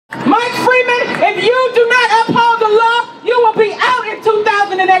right, Freeman? If you do not uphold the law, you will be out in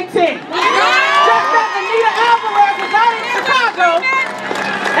 2018. Just as Anita Alvarez was out in Chicago,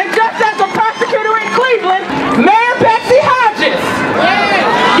 and just as the prosecutor in Cleveland, Mayor Betsy Hodges,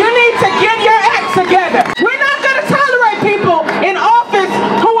 you need to get your act together. We're not going to tolerate people in office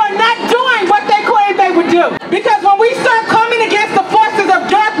who are not doing what they claim they would do. Because when we start coming against the forces of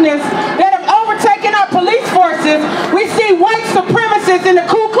darkness that have overtaken our police forces, we see white supremacists in the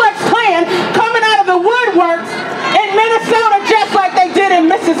Ku Klux Klan coming out of the woodworks in Minnesota just like they did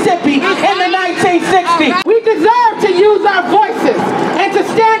in Mississippi in the 1960s. We deserve to use our voices and to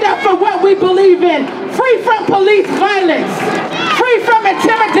stand up for what we believe in. Free from police violence, free from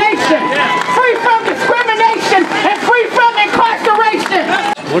intimidation, free from discrimination, and free from incarceration.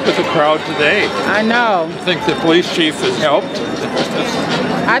 Look at the crowd today. I know. You think the police chief has helped?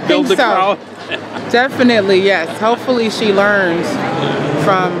 I think so. Definitely, yes. Hopefully she learns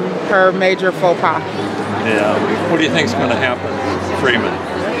from her major faux pas. Yeah. What do you think is going to happen, Freeman?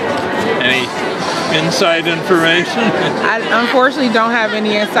 Any inside information? I unfortunately don't have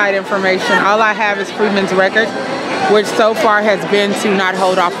any inside information. All I have is Freeman's record, which so far has been to not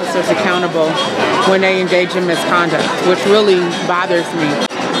hold officers accountable when they engage in misconduct, which really bothers me.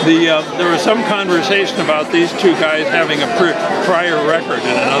 There was some conversation about these two guys having a prior record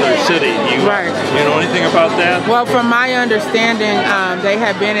in another city. You know anything about that? Well, from my understanding, they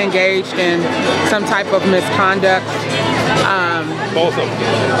have been engaged in some type of misconduct. Both of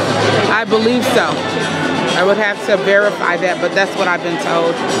them? I believe so. I would have to verify that, but that's what I've been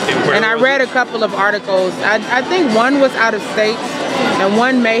told. And I read a couple of articles. I think one was out of state, and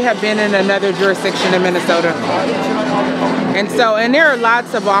one may have been in another jurisdiction in Minnesota. And there are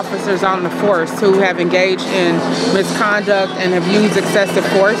lots of officers on the force who have engaged in misconduct and have used excessive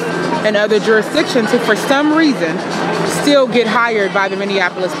force in other jurisdictions who, for some reason, still get hired by the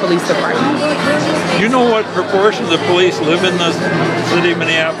Minneapolis Police Department. Do you know what proportion of the police live in the city of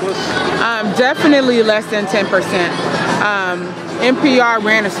Minneapolis? Definitely less than 10%. NPR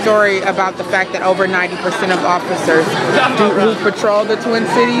ran a story about the fact that over 90% of officers who patrol the Twin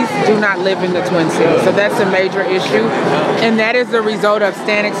Cities do not live in the Twin Cities. So that's a major issue. And that is the result of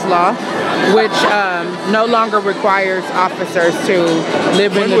Stanek's Law, which no longer requires officers to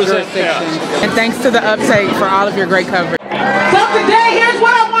live in the jurisdictions. And thanks to the uptake for all of your great coverage. So today, here's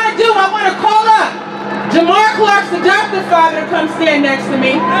what I want to do. I want to call up Jamar Clark's adopted father to come stand next to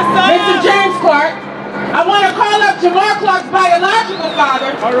me, Mr. James Clark. I want to call up Jamar Clark's biological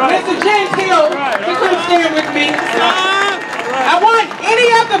father, Mr. James Hill, to come stand with me. I want any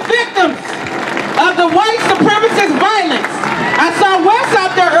of the victims of the white supremacist violence, I saw Wes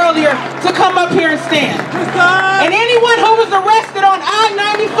out there earlier, to come up here and stand. And anyone who was arrested on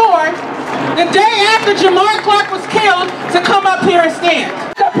I-94 the day after Jamar Clark was killed, to come up here and stand.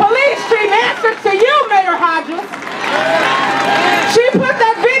 The police chief answered to you, Mayor Hodges. She put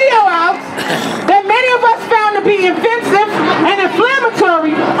that video out that many of us found to be offensive and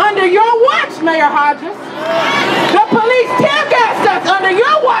inflammatory under your watch, Mayor Hodges. The police tear-gassed us under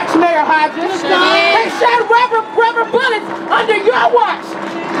your watch, Mayor Hodges. They shot rubber bullets under your watch,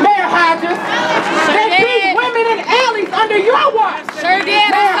 Mayor Hodges. They beat women in alleys under your watch,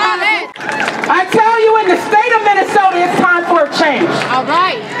 Mayor Hodges. I tell you, in the state of Minnesota, it's time for a change. All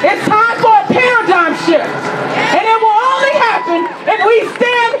right. It's time for a paradigm shift. And it will only happen if we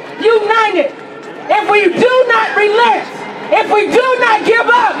stand united, if we do not relent, if we do not give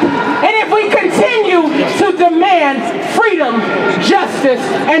up, and if we continue to demand freedom, justice,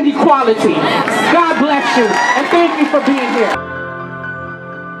 and equality. God bless you, and thank you for being here.